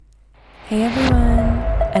Hey everyone,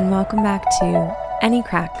 and welcome back to Any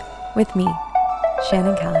Crack with me,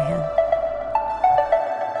 Shannon Callahan.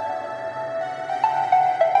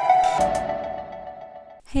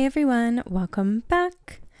 Hey everyone, welcome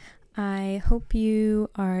back. I hope you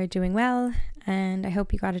are doing well, and I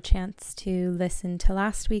hope you got a chance to listen to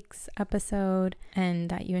last week's episode and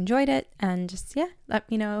that you enjoyed it. And just, let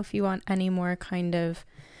me know if you want any more kind of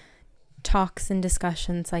talks and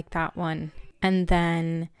discussions like that one. And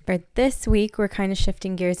then for this week, we're kind of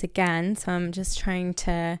shifting gears again. So I'm just trying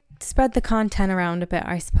to spread the content around a bit,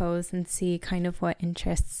 I suppose, and see kind of what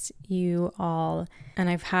interests you all.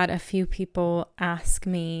 And I've had a few people ask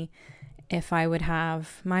me if I would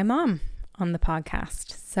have my mom on the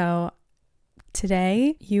podcast. So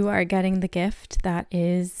today you are getting the gift that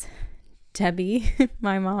is Debbie,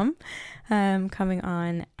 my mom, coming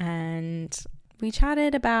on. And we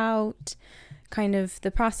chatted about kind of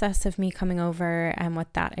the process of me coming over and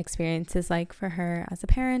what that experience is like for her as a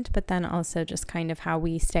parent, but then also just kind of how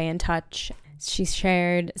we stay in touch. She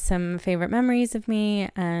shared some favorite memories of me,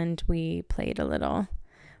 and we played a little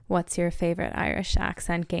what's your favorite Irish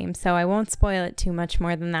accent game. So I won't spoil it too much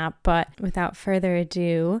more than that, but without further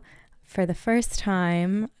ado, for the first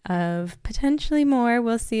time of potentially more,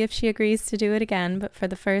 we'll see if she agrees to do it again, but for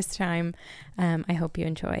the first time, I hope you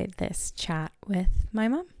enjoyed this chat with my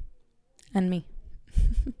mom and me.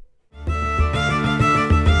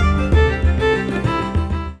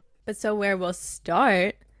 But so where we'll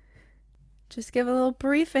start, just give a little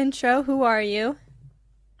brief intro. Who are you?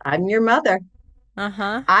 I'm your mother.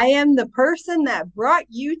 Uh-huh. I am the person that brought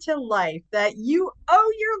you to life, that you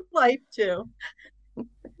owe your life to.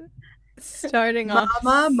 Starting off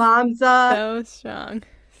Mama, Momza. so strong.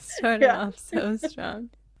 Starting Yeah. off so strong.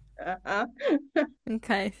 Uh-huh.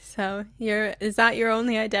 Okay, so is that your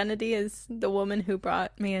only identity, is the woman who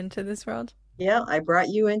brought me into this world? Yeah, I brought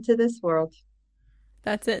you into this world.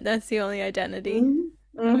 That's it. That's the only identity.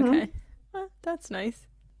 Mm-hmm. Okay. Well, that's nice.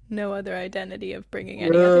 No other identity of bringing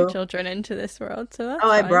any other No. children into this world, so Oh, that's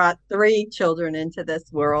I fine. brought 3 children into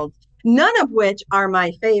this world, none of which are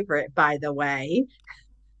my favorite, by the way.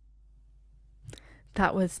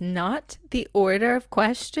 That was not the order of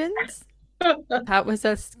questions. That was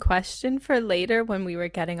a question for later when we were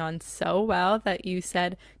getting on so well that you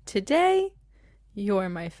said, today, you're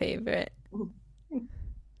my favorite.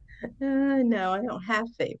 No, I don't have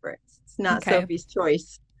favorites. It's not Okay. Sophie's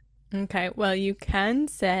choice. Okay. Well, you can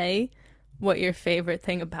say what your favorite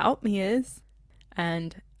thing about me is.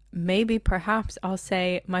 And maybe perhaps I'll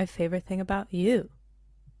say my favorite thing about you.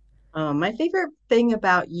 My favorite thing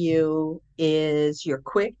about you is your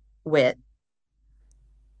quick wit,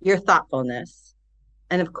 your thoughtfulness,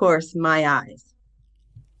 and of course, my eyes.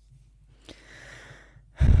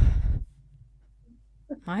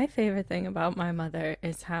 My favorite thing about my mother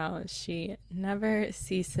is how she never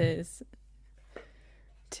ceases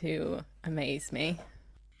to amaze me.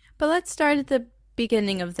 But let's start at the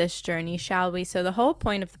beginning of this journey, shall we? So, the whole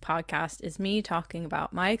point of the podcast is me talking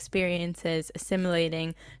about my experiences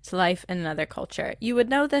assimilating to life in another culture. You would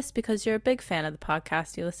know this because you're a big fan of the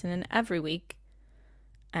podcast. You listen in every week.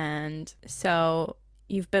 And so,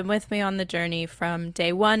 you've been with me on the journey from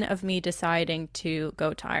day one of me deciding to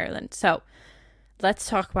go to Ireland. So, let's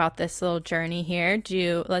talk about this little journey here.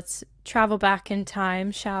 Let's travel back in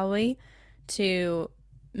time, shall we, to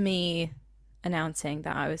me announcing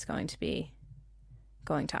that I was going to be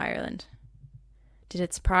going to Ireland. Did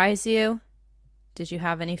it surprise you? Did you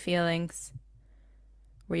have any feelings?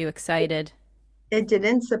 Were you excited? It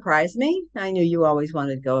didn't surprise me. I knew you always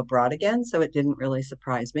wanted to go abroad again, so it didn't really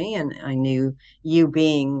surprise me. And I knew you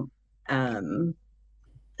being um,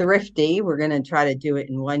 thrifty, we're going to try to do it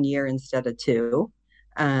in 1 year instead of two.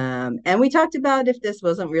 And we talked about if this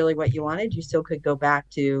wasn't really what you wanted, you still could go back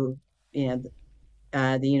to, you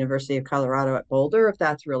know, the University of Colorado at Boulder if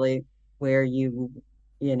that's really where you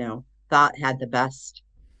thought had the best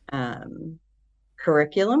um,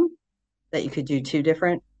 curriculum that you could do 2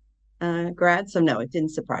 different grads. So no, it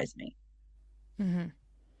didn't surprise me. Mm-hmm.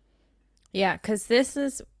 Yeah, because this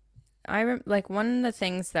is, like one of the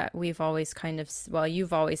things that we've always kind of, well,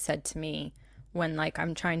 you've always said to me when like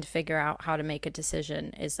I'm trying to figure out how to make a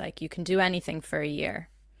decision is like you can do anything for a year.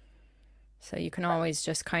 So you can always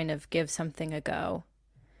just kind of give something a go.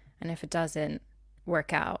 And if it doesn't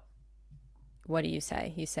work out, what do you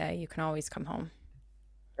say? You say you can always come home.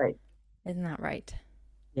 Right. Isn't that right?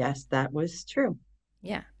 Yes, that was true.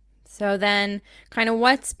 Yeah. So then, kind of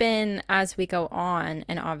what's been as we go on,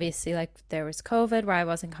 and obviously, like there was COVID where I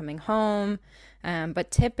wasn't coming home, but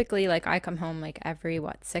typically, like I come home like every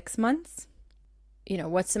 6 months.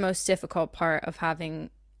 What's the most difficult part of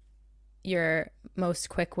having your most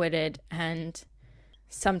quick-witted and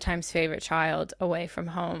sometimes favorite child away from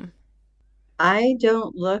home? I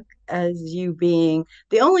don't look as you being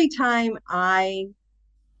the only time I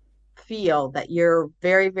feel that you're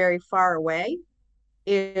very, very far away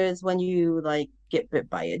is when you like get bit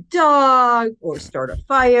by a dog or start a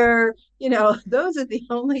fire. Those are the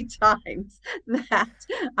only times that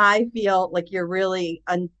I feel like you're really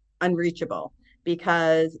unreachable.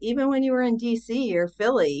 Because even when you were in DC or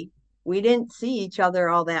Philly, we didn't see each other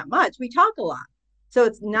all that much. We talk a lot. So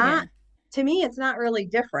it's not, Yeah. to me, it's not really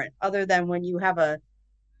different other than when you have a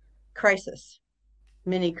crisis,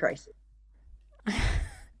 mini crisis.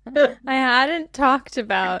 I hadn't talked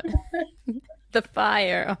about the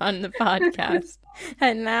fire on the podcast.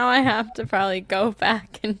 And now I have to probably go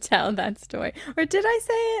back and tell that story. Or did I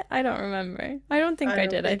say it? I don't remember. I don't think I I don't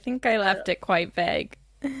did. I think, think I left it quite vague.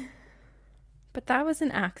 But that was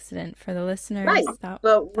an accident for the listeners. right. That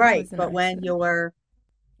was an But when accident. you're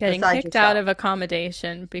Getting beside kicked out yourself, of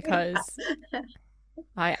accommodation because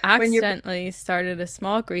I when you're accidentally started a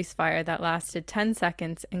small grease fire that lasted 10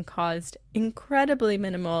 seconds and caused incredibly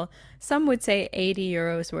minimal, some would say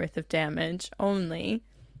 €80 worth of damage only,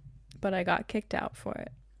 but I got kicked out for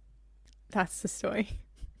it. That's the story.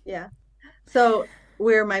 yeah. So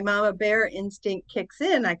where my mama bear instinct kicks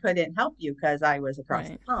in, I couldn't help you because I was across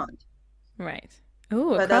the Right. pond. Right.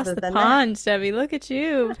 Ooh, But across other the than that, pond, Debbie. Look at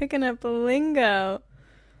you picking up the lingo.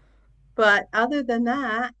 but other than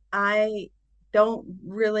that, I don't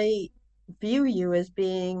really view you as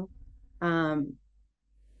being um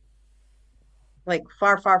like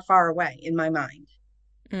far, far, far away in my mind.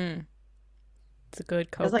 Mm, it's a good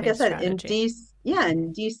Because like I coping said, strategy.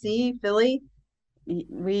 in DC, Philly,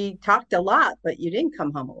 we talked a lot, but you didn't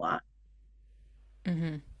come home a lot.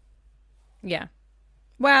 Mm-hmm. Yeah.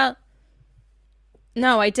 Well,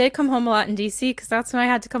 no, I did come home a lot in DC because that's when I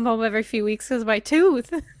had to come home every few weeks because of my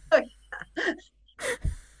tooth.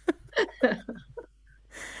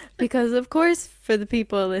 Because, of course, for the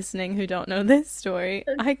people listening who don't know this story,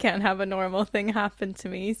 I can't have a normal thing happen to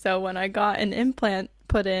me. So when I got an implant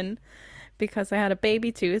put in because I had a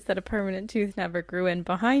baby tooth that a permanent tooth never grew in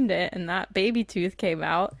behind it, and that baby tooth came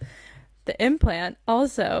out, the implant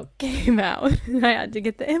also came out, and I had to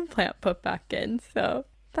get the implant put back in. So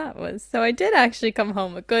I did actually come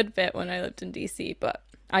home a good bit when I lived in DC, but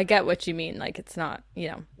I get what you mean. Like, it's not,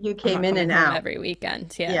 You I'm came not in coming and home out. every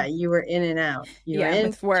weekend. Yeah, Yeah. you were in and out. You were Yeah, in,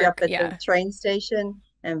 with picked you up work. at the Yeah. train station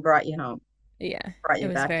and brought you home, Yeah. brought It you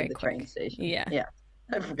was back to very the train quick. station. Yeah. Yeah,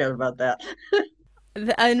 I forgot about that.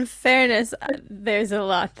 In fairness, there's a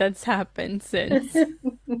lot that's happened since.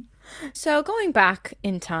 So going back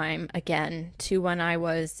in time again to when I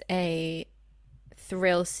was a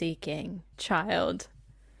thrill seeking child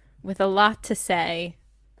with a lot to say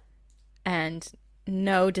and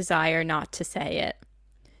no desire not to say it.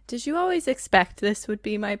 Did you always expect this would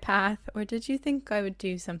be my path, or did you think I would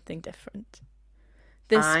do something different?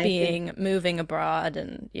 This I think being moving abroad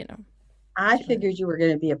and, I doing. figured you were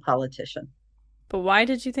going to be a politician But why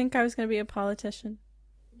did you think I was going to be a politician?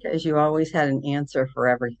 because you always had an answer for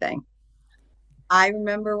everything. I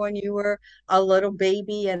remember when you were a little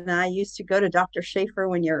baby, and I used to go to Dr. Schaefer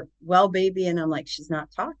when you're well, baby, and I'm like, she's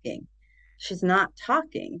not talking. She's not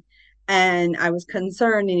talking. And I was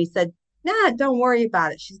concerned, and he said, nah, don't worry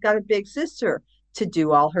about it. She's got a big sister to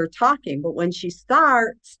do all her talking. But when she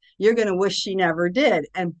starts, you're going to wish she never did.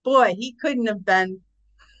 And boy, he couldn't have been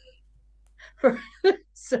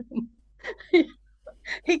so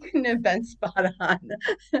he couldn't have been spot on.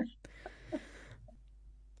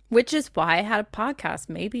 Which is why I had a podcast.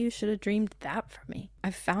 Maybe you should have dreamed that for me.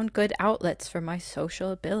 I've found good outlets for my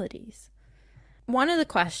social abilities. One of the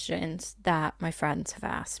questions that my friends have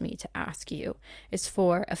asked me to ask you is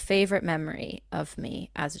for a favorite memory of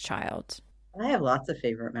me as a child. I have lots of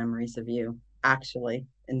favorite memories of you, actually,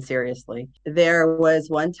 and seriously. There was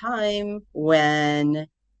one time when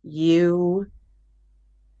you,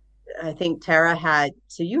 I think Tara had,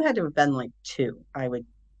 so you had to have been like two, I would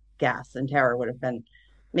guess, and Tara would have been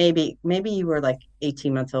maybe you were like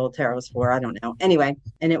 18 months old, Tara was four, I don't know. Anyway,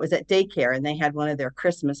 and it was at daycare, and they had one of their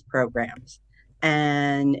Christmas programs.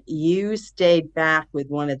 And you stayed back with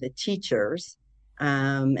one of the teachers,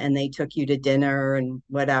 and they took you to dinner and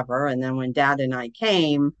whatever. And then when Dad and I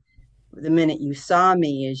came, the minute you saw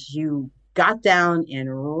me, is you got down and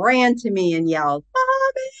ran to me and yelled,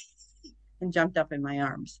 "Mommy!" and jumped up in my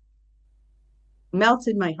arms.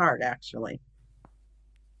 Melted my heart, actually.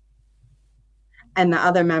 And the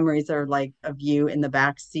other memories are like of you in the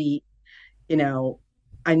back seat. You know,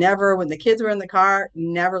 I never, when the kids were in the car,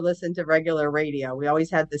 never listened to regular radio. We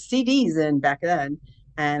always had the CDs in back then.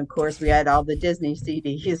 And of course, we had all the Disney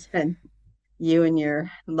CDs. And you and your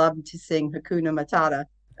love to sing Hakuna Matata.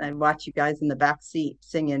 I'd watch you guys in the back seat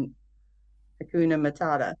singing Hakuna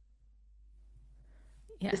Matata,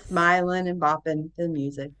 just Yes. smiling and bopping to the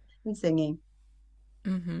music and singing.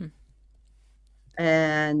 Mm-hmm.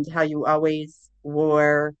 And how you always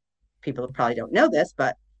wore, people probably don't know this,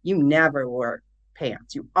 but you never wore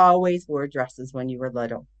pants. You always wore dresses when you were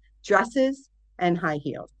little, dresses and high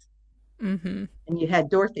heels. Mm-hmm. And you had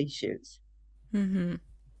Dorothy shoes. Mm-hmm.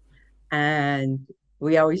 And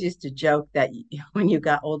we always used to joke that when you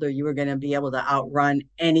got older, you were going to be able to outrun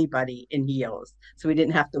anybody in heels. So we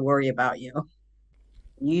didn't have to worry about you.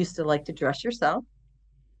 You used to like to dress yourself,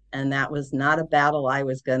 and that was not a battle I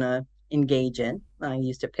was going to engage in. I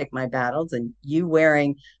used to pick my battles, and you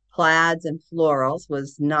wearing plaids and florals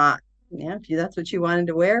was not, yeah, if that's what you wanted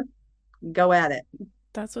to wear, go at it.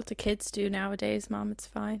 That's what the kids do nowadays, Mom. It's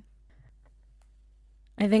fine.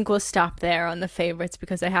 I think we'll stop there on the favorites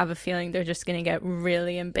because I have a feeling they're just going to get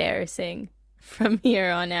really embarrassing from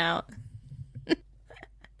here on out.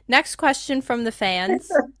 Next question from the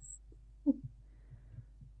fans.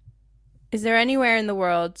 Is there anywhere in the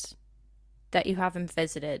world that you haven't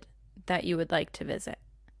visited that you would like to visit?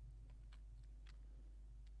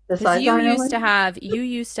 Because Besides Ireland, you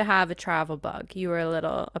used to have a travel bug. You were a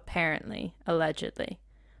little, apparently, allegedly,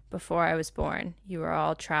 before I was born. You were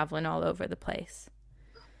all traveling all over the place.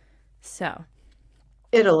 So,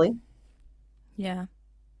 Italy. yeah.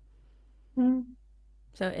 Hmm.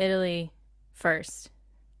 So Italy first,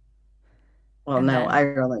 Well, and no, then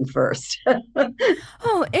Ireland first.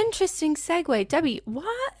 oh, interesting segue, Debbie.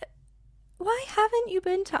 What? Why haven't you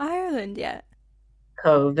been to Ireland yet?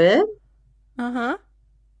 COVID. Uh huh.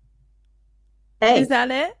 Is Hey, that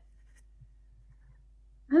it?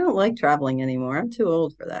 I don't like traveling anymore. I'm too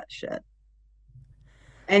old for that shit.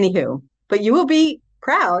 Anywho, but you will be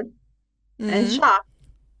proud and Mm-hmm. shocked.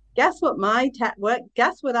 Guess what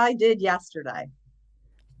guess what I did yesterday?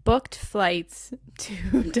 Booked flights to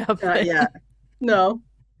Not Dublin. yet. No,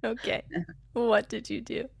 Okay. What did you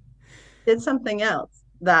do? did something else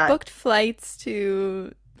that Booked flights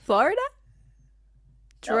to Florida?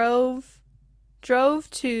 no, Drove drove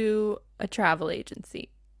to a travel agency.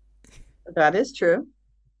 that is true.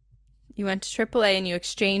 You went to AAA and you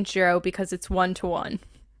exchanged euro because it's 1 to 1.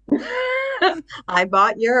 I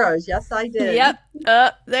bought euros. Yes, I did. Yep.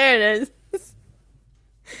 There it is.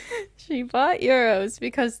 She bought euros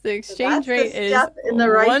because the So exchange that's the rate is step in the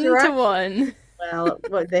right 1 to direction. 1. Well,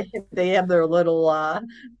 what they have their little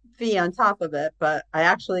fee on top of it, but I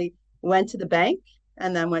actually went to the bank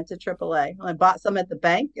and then went to AAA. I bought some at the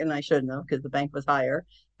bank, and I shouldn't have because the bank was higher.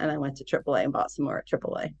 And I went to AAA and bought some more at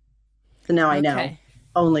AAA. So now I know Okay.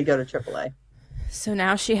 only go to AAA. So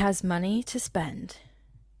now she has money to spend,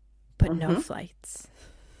 but no Hmm. flights.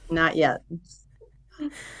 Not yet.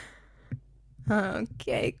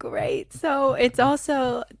 Okay, great. So it's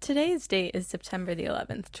also today's date is September the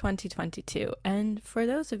 11th, 2022. And for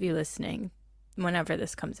those of you listening, whenever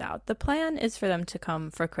this comes out, the plan is for them to come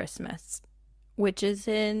for Christmas, which is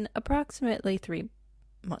in approximately 3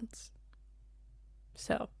 months.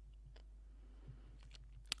 So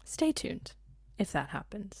stay tuned if that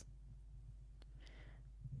happens.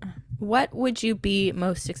 What would you be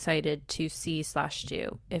most excited to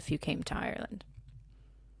see/do if you came to Ireland?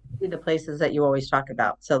 See the places that you always talk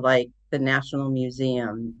about. So like the National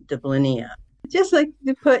Museum, Dublinia. Just like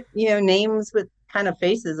to put, names with kind of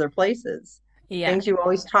faces or places, Yeah. things you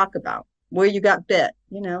always talk about, where you got bit,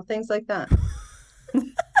 things like that.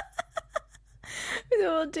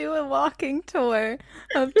 We'll do a walking tour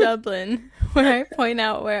of Dublin where I point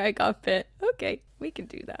out where I got bit. Okay, we can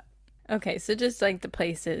do that. Okay, so just like the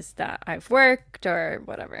places that I've worked or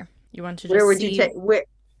whatever. You want to Where just would you see take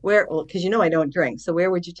well, because I don't drink. So where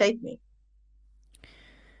would you take me?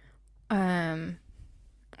 um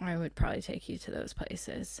I would probably take you to those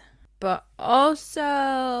places. But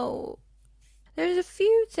also there's a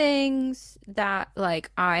few things that like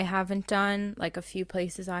I haven't done, like a few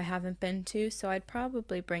places I haven't been to, so I'd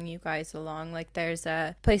probably bring you guys along. Like there's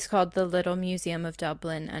a place called the Little Museum of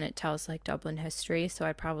Dublin and it tells like Dublin history, so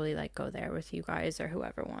I'd probably like go there with you guys or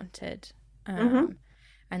whoever wanted. Hmm. Um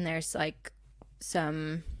and there's like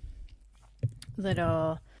some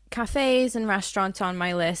little cafes and restaurants on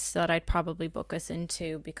my list that I'd probably book us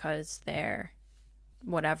into because they're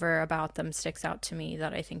whatever about them sticks out to me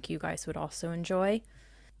that I think you guys would also enjoy.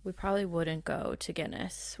 We probably wouldn't go to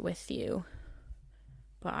Guinness with you,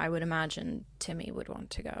 but I would imagine Timmy would want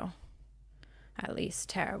to go. At least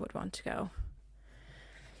Tara would want to go.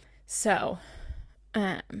 So,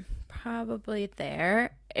 probably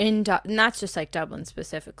there. And that's just like Dublin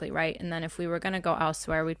specifically, right? And then if we were going to go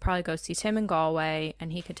elsewhere, we'd probably go see Tim in Galway,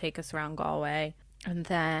 and he could take us around Galway. And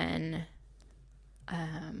then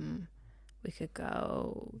we could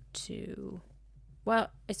go to, well,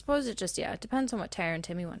 I suppose it just, yeah, it depends on what Tara and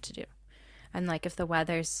Timmy want to do. And like if the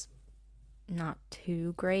weather's not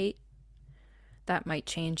too great, that might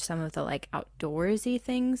change some of the like outdoorsy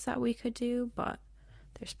things that we could do, but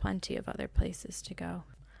there's plenty of other places to go.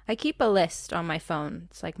 I keep a list on my phone.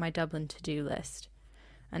 It's like my Dublin to-do list,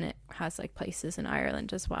 and it has like places in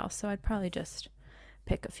Ireland as well, so I'd probably just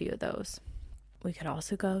pick a few of those. We could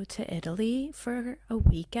also go to Italy for a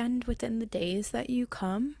weekend within the days that you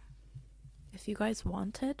come, if you guys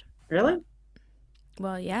wanted. Really?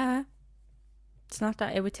 Well, yeah. It's not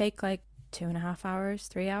that, it would take like 2.5 hours,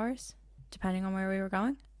 3 hours, depending on where we were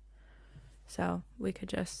going. So we could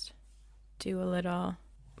just do a little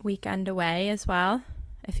weekend away as well.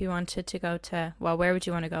 If you wanted to go to, well, where would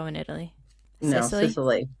you want to go in Italy? No, Sicily?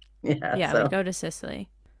 Sicily. Yeah, Yeah, so we'd go to Sicily.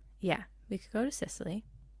 Yeah, we could go to Sicily.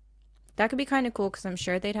 That could be kind of cool because I'm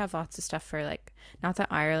sure they'd have lots of stuff for like, not that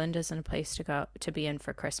Ireland isn't a place to go to be in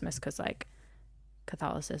for Christmas because like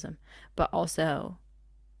Catholicism, but also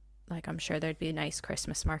like I'm sure there'd be nice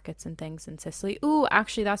Christmas markets and things in Sicily. Ooh,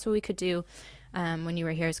 actually, that's what we could do when you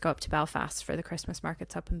were here, is go up to Belfast for the Christmas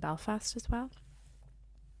markets up in Belfast as well.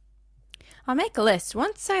 I'll make a list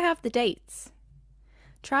once I have the dates.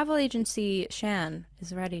 Travel agency Shan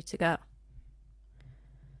is ready to go.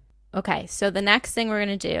 Okay, so the next thing we're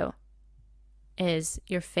going to do is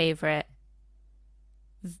your favorite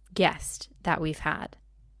guest that we've had.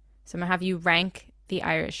 So I'm going to have you rank the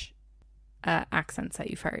Irish accents that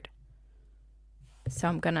you've heard. So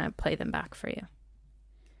I'm going to play them back for you.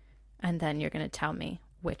 And then you're going to tell me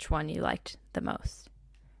which one you liked the most.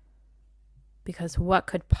 Because what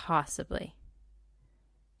could possibly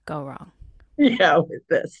go wrong? yeah, with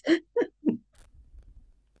this.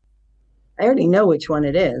 I already know which one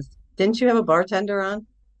it is. Didn't you have a bartender on?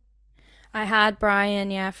 I had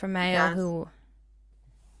Brian, yeah, from Mayo, Yes. who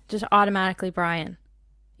just automatically Brian.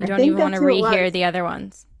 You I don't think even want that's to who it rehear was. the other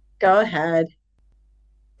ones. Go ahead.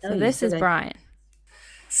 So Oh, you this is said Brian.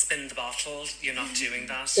 Spin the bottle. You're not doing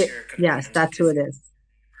that. it. You're going to Yes, that's who it is.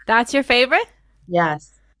 That's your favorite?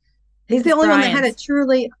 Yes. He's the It's only one that had a Brian's.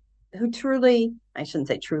 truly, I shouldn't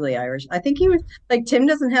say truly Irish. I think he was like, Tim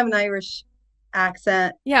doesn't have an Irish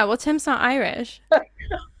accent. Yeah, well, Tim's not Irish.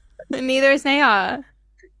 And neither is Naya.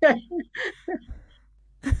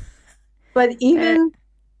 But even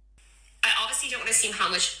I obviously don't want to assume how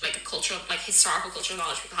much like historical cultural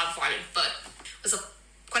knowledge people have of Ireland, but it was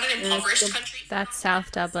quite an impoverished country. That's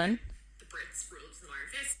South Dublin. The Brits ruled the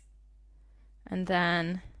Irish. And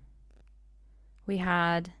then we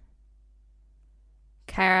had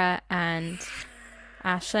Cara and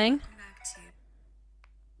Aisling.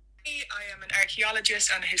 I am an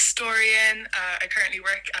archaeologist and a historian. I currently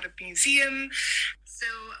work at a museum. So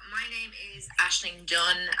my name is Aisling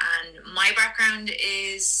Dunn, and my background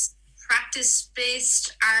is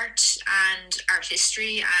practice-based art and art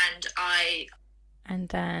history, And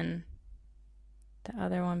then the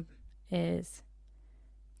other one is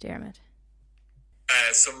Dermot.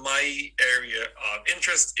 So my area of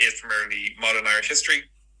interest is primarily modern Irish history.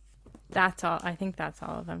 That's all. I think that's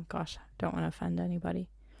all of them. Gosh, don't want to offend anybody.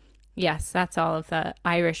 Yes, that's all of the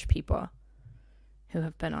Irish people who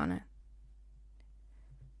have been on it.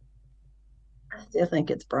 I still think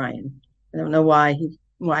it's Brian. I don't know why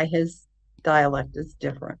his dialect is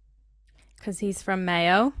different. Because he's from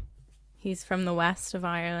Mayo. He's from the west of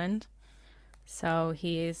Ireland. So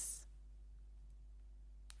he's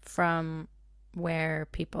from where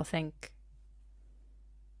people think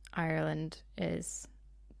Ireland is.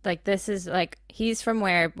 Like, this is like, he's from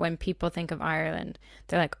where when people think of Ireland,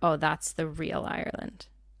 they're like, oh, that's the real Ireland.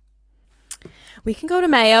 We can go to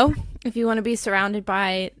Mayo if you want to be surrounded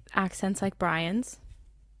by accents like Brian's.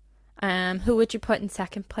 Who would you put in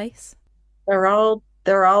second place? They're all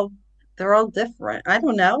different. I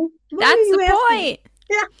don't know. Why are That's you the asking? point.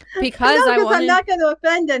 Yeah. Because I I'm wanted. not going to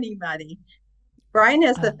offend anybody. Brian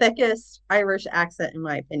has the thickest Irish accent, in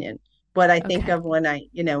my opinion. What I think Okay. of when I,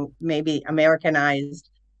 maybe Americanized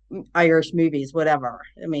Irish movies, whatever.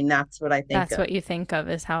 I mean, that's what I think That's of. what you think of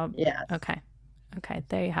is how. Yes. Okay. Okay.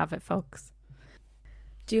 There you have it, folks.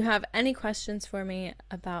 Do you have any questions for me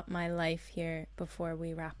about my life here before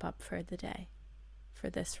we wrap up for the day, for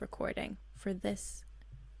this recording, for this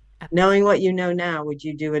episode? Knowing what you know now, would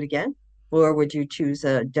you do it again? Or would you choose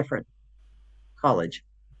a different college?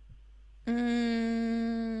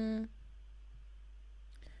 No,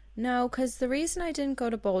 because the reason I didn't go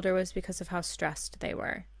to Boulder was because of how stressed they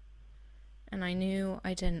were. And I knew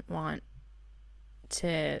I didn't want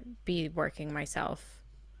to be working myself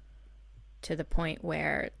to the point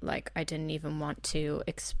where like I didn't even want to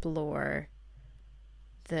explore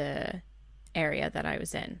the area that I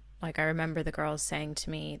was in. Like I remember the girls saying to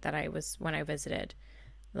me that when I visited,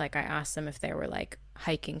 like I asked them if there were like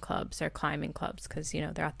hiking clubs or climbing clubs because, you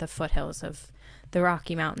know, they're at the foothills of the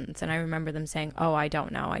Rocky Mountains. And I remember them saying, oh, I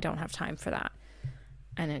don't know. I don't have time for that.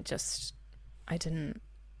 And I didn't,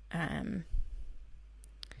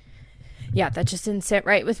 yeah, that just didn't sit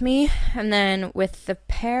right with me. And then with the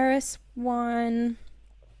Paris one,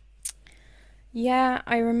 yeah,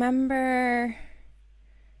 I remember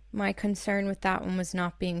my concern with that one was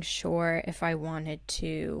not being sure if I wanted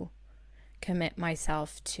to commit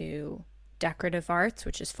myself to decorative arts,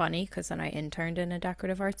 which is funny because then I interned in a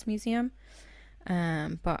decorative arts museum.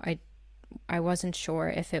 But I wasn't sure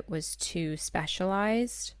if it was too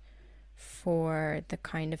specialized for the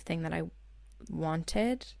kind of thing that I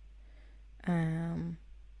wanted.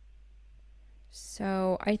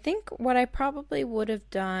 So I think what I probably would have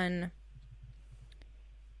done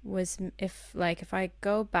was if I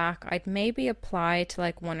go back, I'd maybe apply to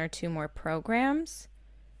like one or two more programs.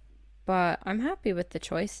 But I'm happy with the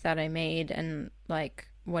choice that I made and like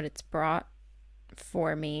what it's brought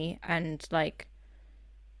for me. And like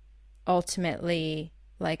ultimately,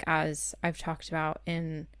 like as I've talked about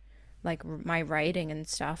in like my writing and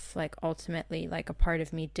stuff, like ultimately like a part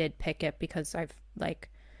of me did pick it because I've like,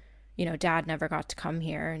 you know, Dad never got to come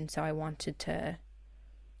here. And so I wanted to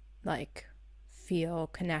like feel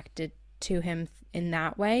connected to him in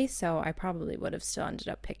that way. So I probably would have still ended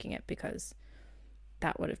up picking it because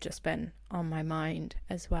that would have just been on my mind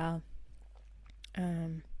as well.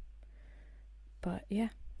 But yeah.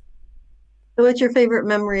 So what's your favorite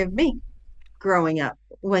memory of me growing up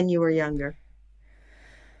when you were younger?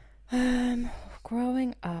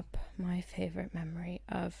 Growing up, my favorite memory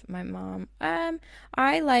of my mom.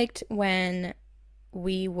 I liked when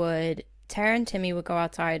Tara and Timmy would go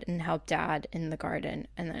outside and help Dad in the garden,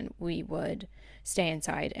 and then we would stay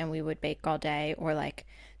inside and we would bake all day,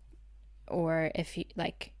 or if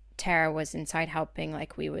like Tara was inside helping,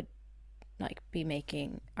 like we would like be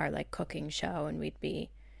making our like cooking show, and we'd be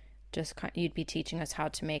you'd be teaching us how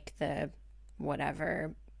to make the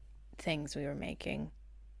whatever things we were making,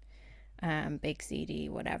 baked ziti,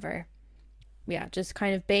 whatever. Yeah, just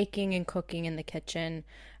kind of baking and cooking in the kitchen.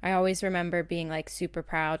 I always remember being like super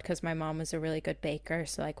proud because my mom was a really good baker.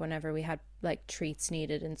 So like whenever we had like treats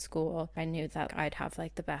needed in school, I knew that I'd have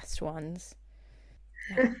like the best ones.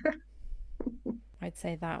 Yeah. I'd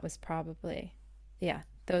say that was probably, yeah,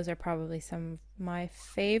 those are probably some of my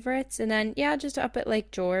favorites. And then, yeah, just up at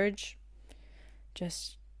Lake George,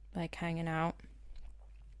 just like hanging out.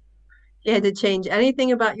 If you had to change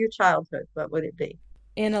anything about your childhood, what would it be?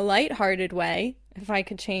 In a lighthearted way, if I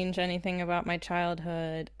could change anything about my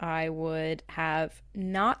childhood, I would have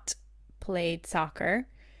not played soccer,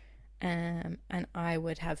 and I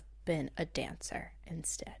would have been a dancer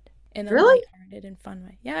instead. In a Really? lighthearted and fun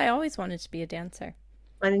way. Yeah, I always wanted to be a dancer.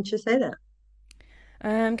 Why didn't you say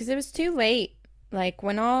that? Because it was too late. Like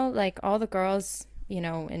when all the girls, you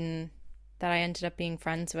know, that I ended up being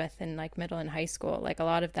friends with in like middle and high school, like a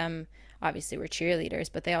lot of them obviously were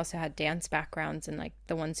cheerleaders, but they also had dance backgrounds, and like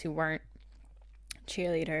the ones who weren't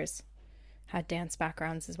cheerleaders had dance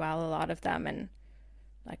backgrounds as well, a lot of them, and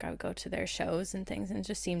like I would go to their shows and things, and it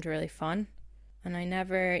just seemed really fun. And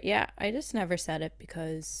I just never said it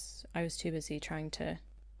because I was too busy trying to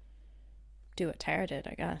do what Tara did,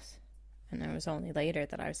 I guess. And it was only later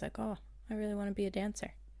that I was like, oh, I really want to be a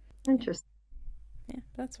dancer. Interesting. Yeah,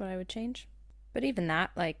 that's what I would change. But even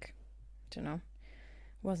that, like, I don't know,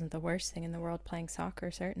 wasn't the worst thing in the world playing soccer,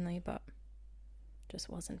 certainly, but just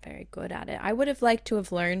wasn't very good at it. I would have liked to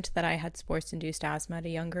have learned that I had sports-induced asthma at a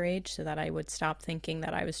younger age so that I would stop thinking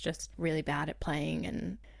that I was just really bad at playing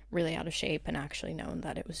and really out of shape, and actually known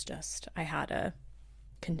that it was just I had a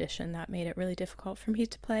condition that made it really difficult for me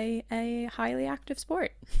to play a highly active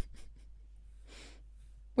sport.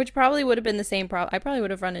 Which probably would have been the same problem. I probably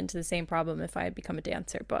would have run into the same problem if I had become a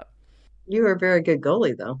dancer, but You were a very good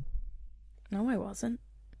goalie, though. no, I wasn't.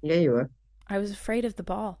 Yeah, you were. I was afraid of the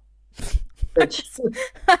ball. Which,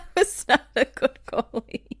 I was not a good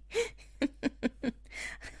goalie.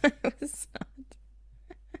 I was not.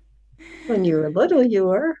 when you were little, you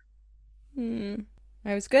were.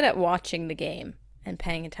 I was good at watching the game and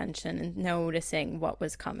paying attention and noticing what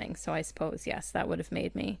was coming. So I suppose, yes, that would have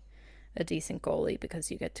made me a decent goalie because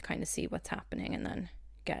you get to kind of see what's happening and then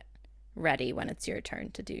get ready when it's your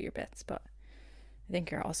turn to do your bits. But I think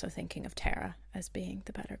you're also thinking of Tara as being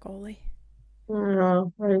the better goalie. I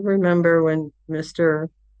remember when Mr.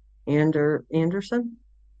 Anderson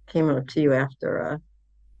came up to you after a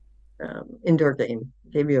indoor game,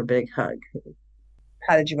 gave you a big hug,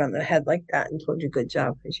 patted you on the head like that, and told you good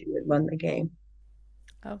job because you had won the game.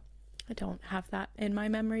 Oh, I don't have that in my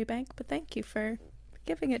memory bank, but thank you for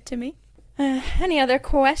giving it to me. Any other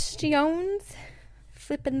questions?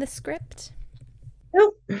 Flipping the script?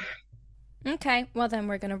 Nope. Okay, well then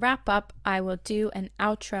we're going to wrap up. I will do an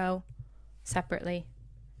outro separately.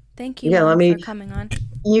 Thank you, Yeah, Mom, for coming on.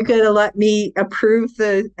 You gonna let me approve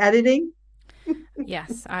the editing?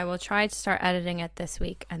 Yes, I will try to start editing it this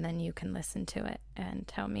week, and then you can listen to it and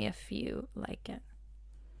tell me if you like it.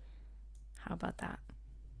 How about that?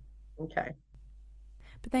 Okay.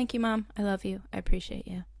 But thank you, Mom. I love you. I appreciate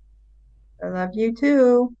you. I love you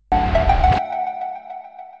too.